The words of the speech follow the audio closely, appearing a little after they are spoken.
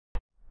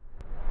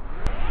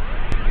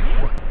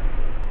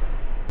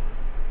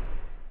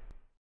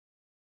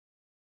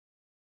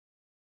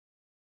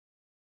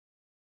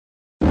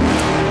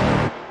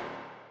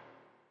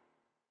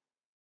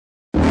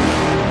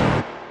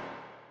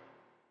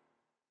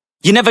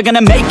You're never gonna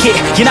make it,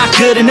 you're not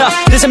good enough.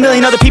 There's a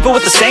million other people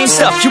with the same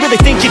stuff. You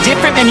really think you're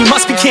different? Man, you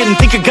must be kidding.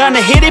 Think you're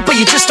gonna hit it, but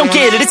you just don't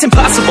get it. It's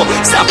impossible,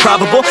 it's not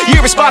probable,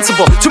 you're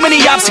irresponsible. Too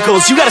many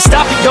obstacles, you gotta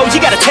stop it, yo.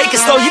 You gotta take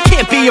it slow, you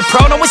can't be a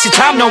pro. Don't waste your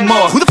time no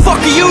more. Who the fuck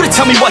are you to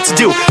tell me what to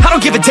do? I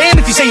don't give a damn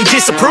if you say you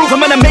disapprove.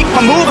 I'm gonna make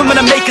my move, I'm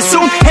gonna make it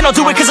soon. And I'll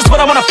do it cause it's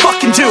what I wanna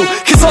fucking do.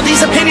 Cause all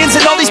these opinions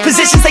and all these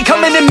positions, they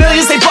come in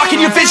millions, they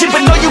blocking your vision.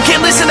 But no, you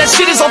can't listen, that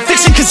shit is all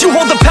fiction. Cause you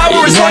hold the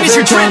power as long as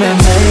you're dreaming.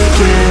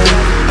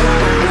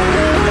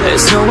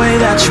 There's no way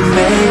that you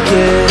make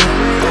it.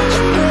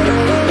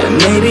 And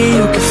maybe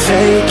you can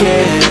fake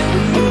it,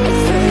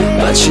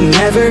 but you're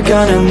never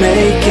gonna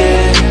make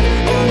it.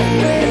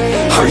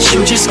 Aren't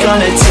you just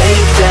gonna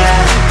take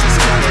that?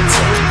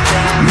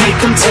 Make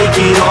them take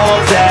it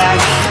all back.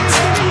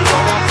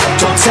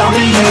 Don't tell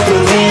me you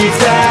believe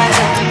that.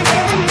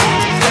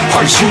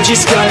 Aren't you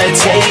just gonna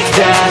take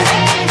that?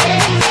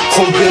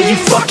 Or will you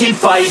fucking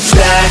fight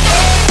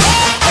back?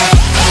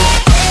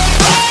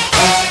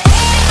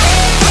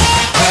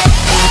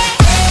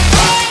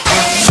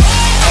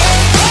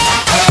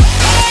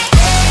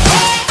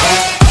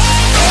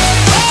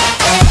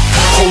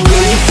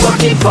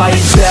 Fight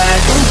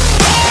back.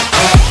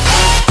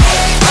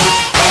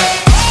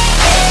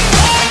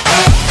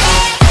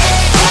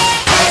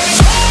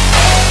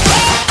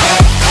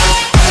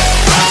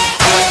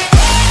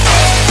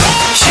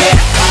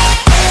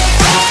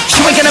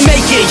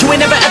 You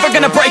ain't never ever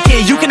gonna break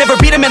it. You can never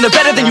beat them and they're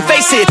better than you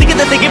face it. Thinking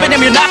that they give a damn,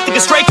 you're not, think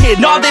a straight kid.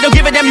 No, they don't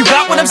give a damn, you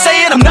got what I'm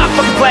saying? I'm not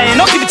fucking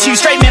playing, I'll give it to you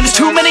straight, man. There's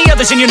too many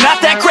others and you're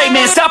not that great,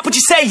 man. Stop what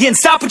you're saying,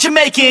 stop what you're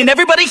making.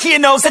 Everybody here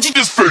knows that you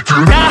just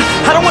faking. Nah,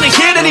 I don't wanna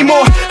hear it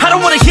anymore, I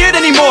don't wanna hear it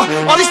anymore.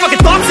 All these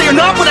fucking thoughts, they are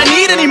not what I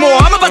need anymore.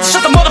 I'm about to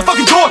shut the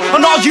motherfucking door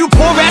on all you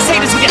poor ass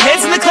haters with your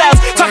heads in the clouds,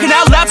 talking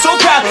out loud so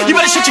proud. You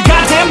better shut your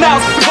goddamn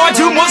mouth before I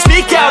do more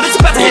speak out. It's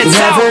about to head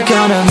south. You're never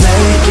gonna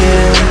make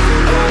it.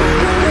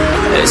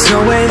 There's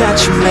no way that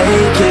you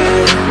make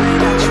it.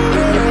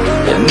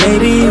 And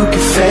maybe you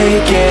can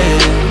fake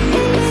it,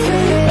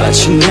 but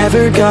you're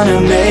never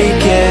gonna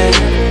make it.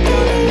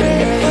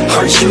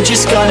 Aren't you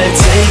just gonna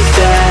take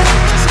that?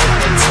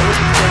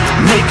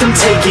 Make them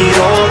take it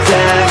all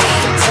back.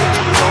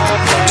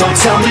 Don't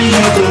tell me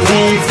you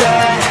believe that.